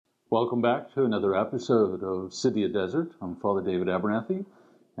Welcome back to another episode of City of Desert. I'm Father David Abernathy,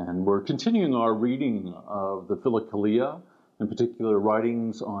 and we're continuing our reading of the Philokalia, in particular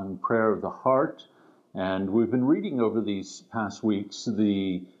writings on prayer of the heart. And we've been reading over these past weeks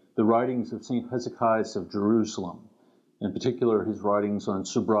the writings of St. Hesychius of Jerusalem, in particular his writings on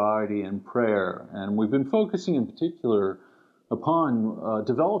sobriety and prayer. And we've been focusing in particular upon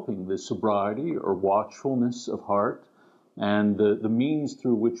developing this sobriety or watchfulness of heart, and the means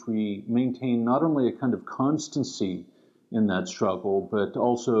through which we maintain not only a kind of constancy in that struggle, but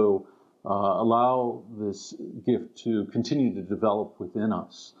also allow this gift to continue to develop within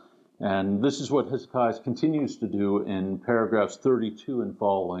us. And this is what Hesychius continues to do in paragraphs 32 and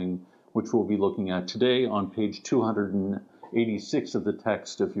following, which we'll be looking at today on page 286 of the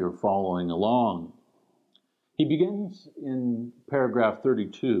text if you're following along. He begins in paragraph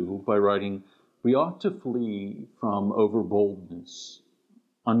 32 by writing, "We ought to flee from overboldness,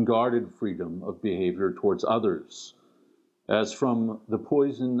 unguarded freedom of behavior towards others, as from the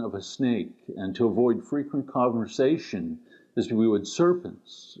poison of a snake, and to avoid frequent conversation as we would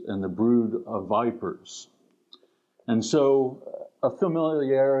serpents and the brood of vipers." And so a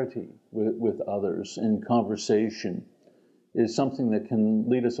familiarity with others in conversation is something that can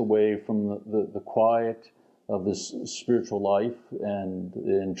lead us away from the quiet of this spiritual life and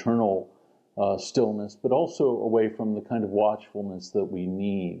the internal stillness, but also away from the kind of watchfulness that we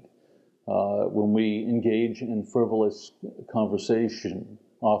need. When we engage in frivolous conversation,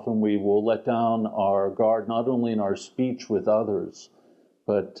 often we will let down our guard, not only in our speech with others,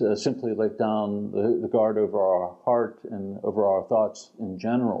 but simply let down the guard over our heart and over our thoughts in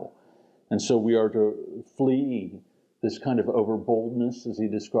general. And so we are to flee this kind of overboldness, as he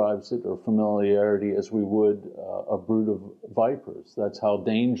describes it, or familiarity, as we would a brood of vipers. That's how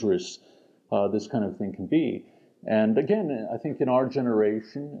dangerous this kind of thing can be. And again, I think in our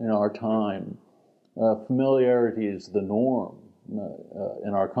generation, in our time, familiarity is the norm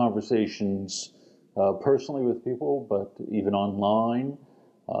in our conversations personally with people, but even online.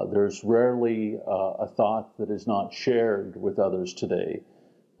 There's rarely a thought that is not shared with others today,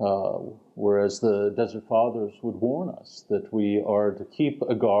 whereas the Desert Fathers would warn us that we are to keep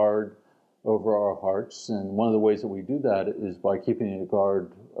a guard over our hearts, and one of the ways that we do that is by keeping a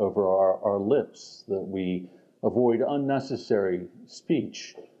guard over our lips, that we avoid unnecessary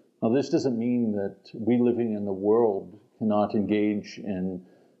speech. Now, this doesn't mean that we living in the world cannot engage in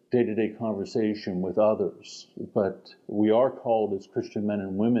day-to-day conversation with others, but we are called as Christian men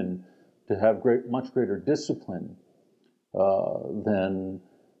and women to have much greater discipline than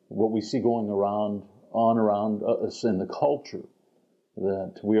what we see going around us in the culture.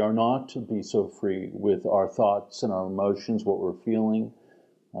 That we are not to be so free with our thoughts and our emotions, what we're feeling.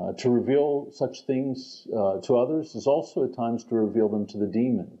 To reveal such things to others is also at times to reveal them to the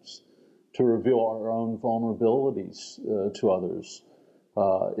demons, to reveal our own vulnerabilities to others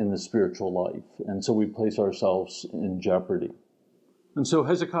in the spiritual life. And so we place ourselves in jeopardy. And so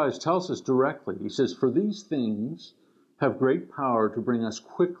Hesychius tells us directly, he says, "For these things have great power to bring us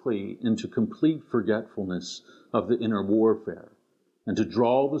quickly into complete forgetfulness of the inner warfare, and to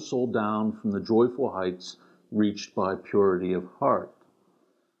draw the soul down from the joyful heights reached by purity of heart."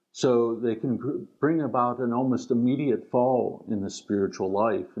 So they can bring about an almost immediate fall in the spiritual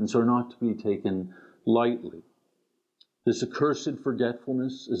life, and so are not to be taken lightly. This accursed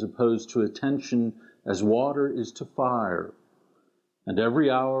forgetfulness is opposed to attention as water is to fire, and every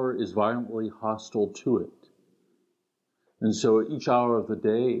hour is violently hostile to it. And so each hour of the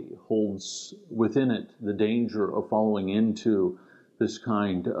day holds within it the danger of falling into this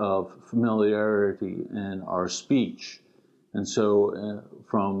kind of familiarity in our speech. And so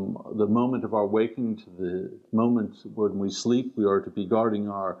from the moment of our waking to the moment when we sleep, we are to be guarding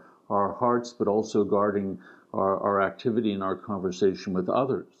our hearts, but also guarding our activity and our conversation with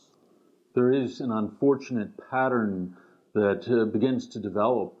others. There is an unfortunate pattern that begins to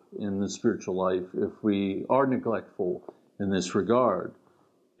develop in the spiritual life if we are neglectful in this regard.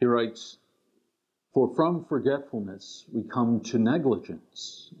 He writes, "For from forgetfulness we come to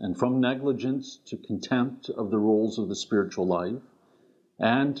negligence, and from negligence to contempt of the rules of the spiritual life,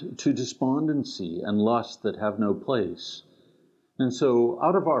 and to despondency and lust that have no place." And so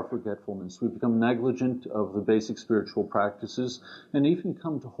out of our forgetfulness, we become negligent of the basic spiritual practices and even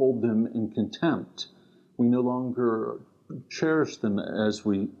come to hold them in contempt. We no longer cherish them as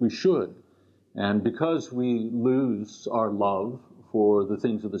we should. And because we lose our love for the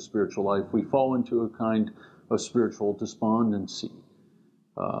things of the spiritual life, we fall into a kind of spiritual despondency.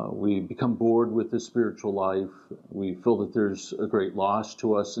 We become bored with the spiritual life. We feel that there's a great loss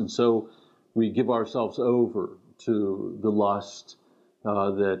to us, and so we give ourselves over to the lust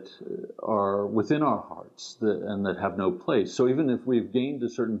that are within our hearts and that have no place. So even if we've gained a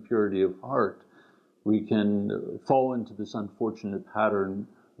certain purity of heart, we can fall into this unfortunate pattern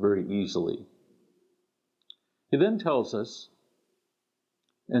very easily. He then tells us,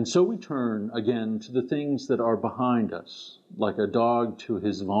 and so we turn again to the things that are behind us, like a dog to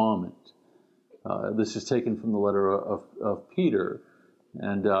his vomit. This is taken from the letter of Peter,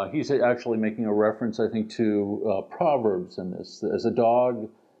 and he's actually making a reference, I think, to Proverbs in this. As a dog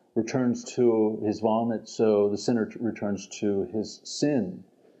returns to his vomit, so the sinner returns to his sin.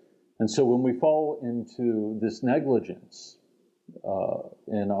 And so when we fall into this negligence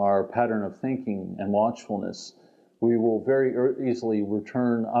in our pattern of thinking and watchfulness, we will very easily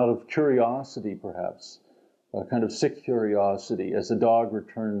return out of curiosity, perhaps, a kind of sick curiosity, as a dog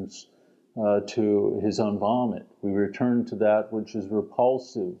returns to his own vomit. We return to that which is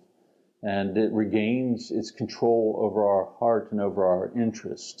repulsive, and it regains its control over our heart and over our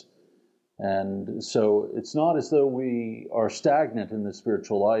interest. And so it's not as though we are stagnant in the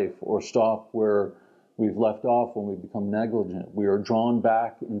spiritual life or stop where we've left off when we become negligent. We are drawn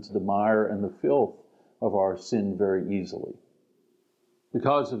back into the mire and the filth of our sin very easily.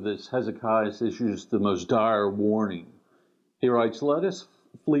 Because of this, Hesychius issues the most dire warning. He writes, "Let us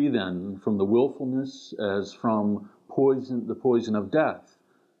flee then from the willfulness as from the poison of death,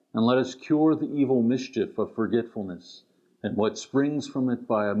 and let us cure the evil mischief of forgetfulness, and what springs from it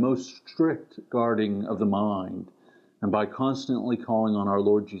by a most strict guarding of the mind, and by constantly calling on our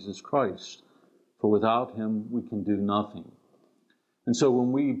Lord Jesus Christ, for without him we can do nothing." And so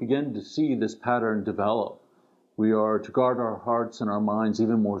when we begin to see this pattern develop, we are to guard our hearts and our minds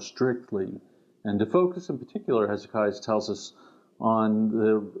even more strictly, and to focus in particular, Hesychius tells us, on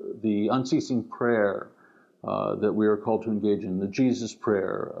the unceasing prayer that we are called to engage in, the Jesus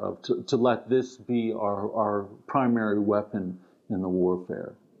prayer, to let this be our primary weapon in the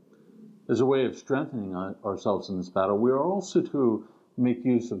warfare. As a way of strengthening ourselves in this battle, we are also to make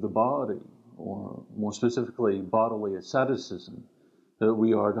use of the body, or more specifically, bodily asceticism, that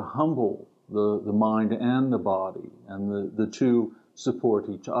we are to humble the mind and the body, and the two support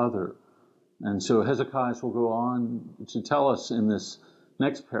each other. And so Hesychius will go on to tell us in this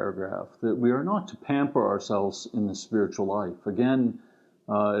next paragraph that we are not to pamper ourselves in the spiritual life. Again,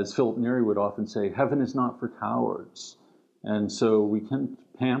 as Philip Neri would often say, heaven is not for cowards. And so we can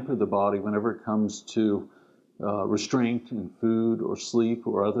pamper the body whenever it comes to restraint in food or sleep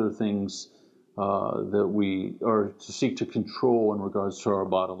or other things that we are to seek to control in regards to our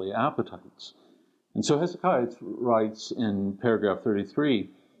bodily appetites. And so Hesychius writes in paragraph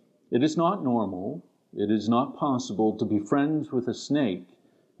 33, "It is not normal, it is not possible to be friends with a snake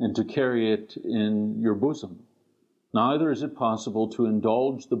and to carry it in your bosom. Neither is it possible to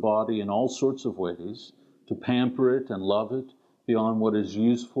indulge the body in all sorts of ways, to pamper it and love it beyond what is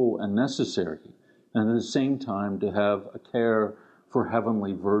useful and necessary, and at the same time to have a care for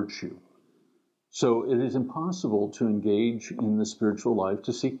heavenly virtue." So it is impossible to engage in the spiritual life,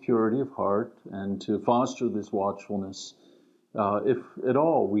 to seek purity of heart, and to foster this watchfulness, if at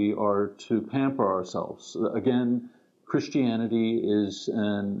all we are to pamper ourselves. Again, Christianity is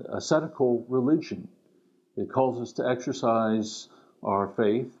an ascetical religion. It calls us to exercise our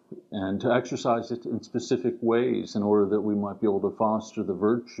faith and to exercise it in specific ways in order that we might be able to foster the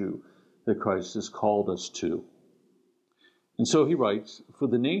virtue that Christ has called us to. And so he writes, "For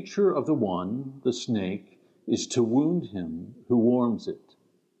the nature of the one, the snake, is to wound him who warms it.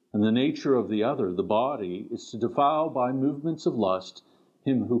 And the nature of the other, the body, is to defile by movements of lust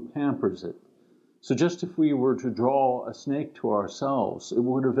him who pampers it." So just if we were to draw a snake to ourselves, it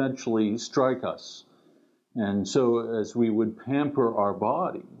would eventually strike us. And so as we would pamper our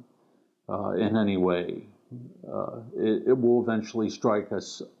body in any way, it will eventually strike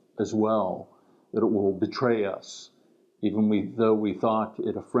us as well. It will betray us. Even though we thought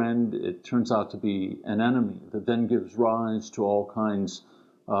it a friend, it turns out to be an enemy that then gives rise to all kinds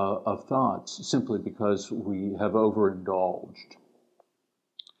of thoughts simply because we have overindulged.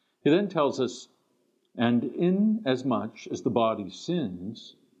 He then tells us, "And inasmuch as the body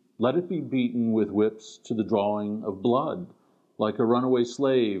sins, let it be beaten with whips to the drawing of blood, like a runaway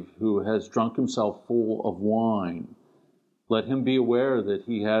slave who has drunk himself full of wine. Let him be aware that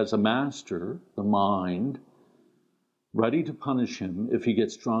he has a master, the mind, ready to punish him if he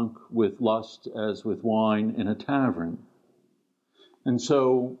gets drunk with lust as with wine in a tavern." And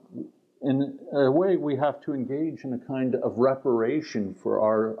so, in a way, we have to engage in a kind of reparation for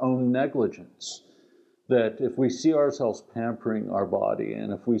our own negligence. That if we see ourselves pampering our body,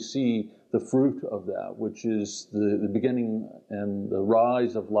 and if we see the fruit of that, which is the beginning and the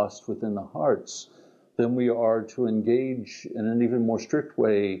rise of lust within the hearts, then we are to engage in an even more strict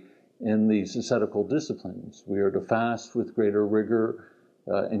way in these ascetical disciplines. We are to fast with greater rigor,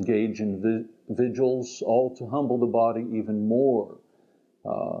 engage in vigils, all to humble the body even more,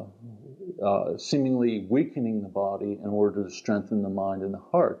 seemingly weakening the body in order to strengthen the mind and the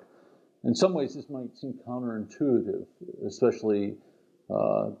heart. In some ways, this might seem counterintuitive, especially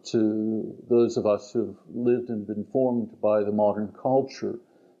to those of us who've lived and been formed by the modern culture,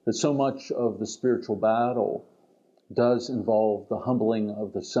 that so much of the spiritual battle does involve the humbling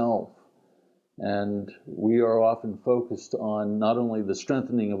of the self. And we are often focused on not only the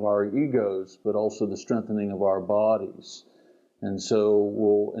strengthening of our egos, but also the strengthening of our bodies. And so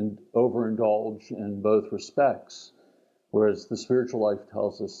we'll overindulge in both respects, whereas the spiritual life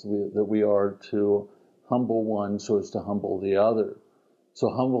tells us that we are to humble one so as to humble the other. So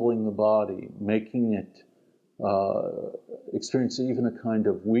humbling the body, making it experience even a kind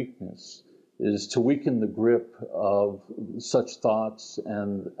of weakness, is to weaken the grip of such thoughts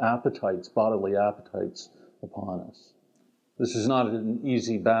and appetites, bodily appetites, upon us. This is not an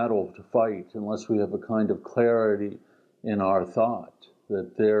easy battle to fight unless we have a kind of clarity in our thought,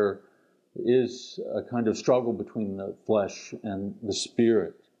 that there is a kind of struggle between the flesh and the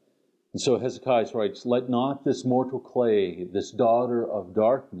spirit. And so Hesychius writes, "Let not this mortal clay, this daughter of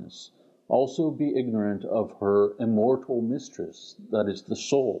darkness, also be ignorant of her immortal mistress, that is the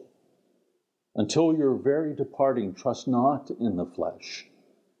soul. Until your very departing, trust not in the flesh.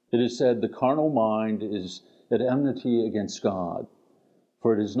 It is said, the carnal mind is at enmity against God,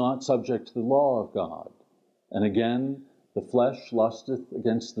 for it is not subject to the law of God. And again, the flesh lusteth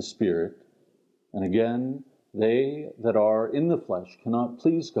against the spirit, and again, they that are in the flesh cannot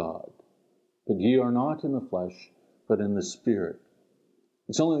please God. But ye are not in the flesh, but in the spirit."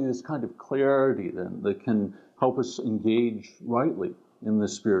 It's only this kind of clarity, then, that can help us engage rightly in the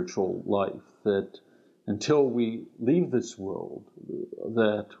spiritual life, that until we leave this world,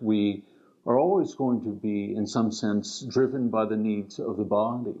 that we are always going to be, in some sense, driven by the needs of the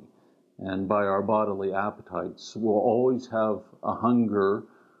body and by our bodily appetites. We'll always have a hunger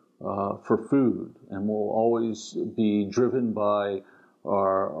for food, and we'll always be driven by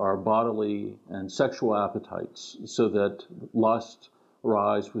our bodily and sexual appetites, so that lust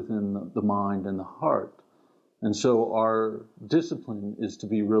arise within the mind and the heart. And so our discipline is to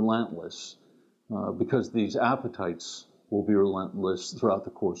be relentless, because these appetites will be relentless throughout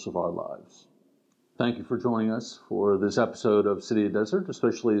the course of our lives. Thank you for joining us for this episode of City of Desert,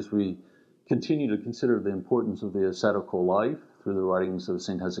 especially as we continue to consider the importance of the ascetical life through the writings of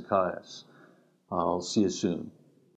St. Hesychius. I'll see you soon.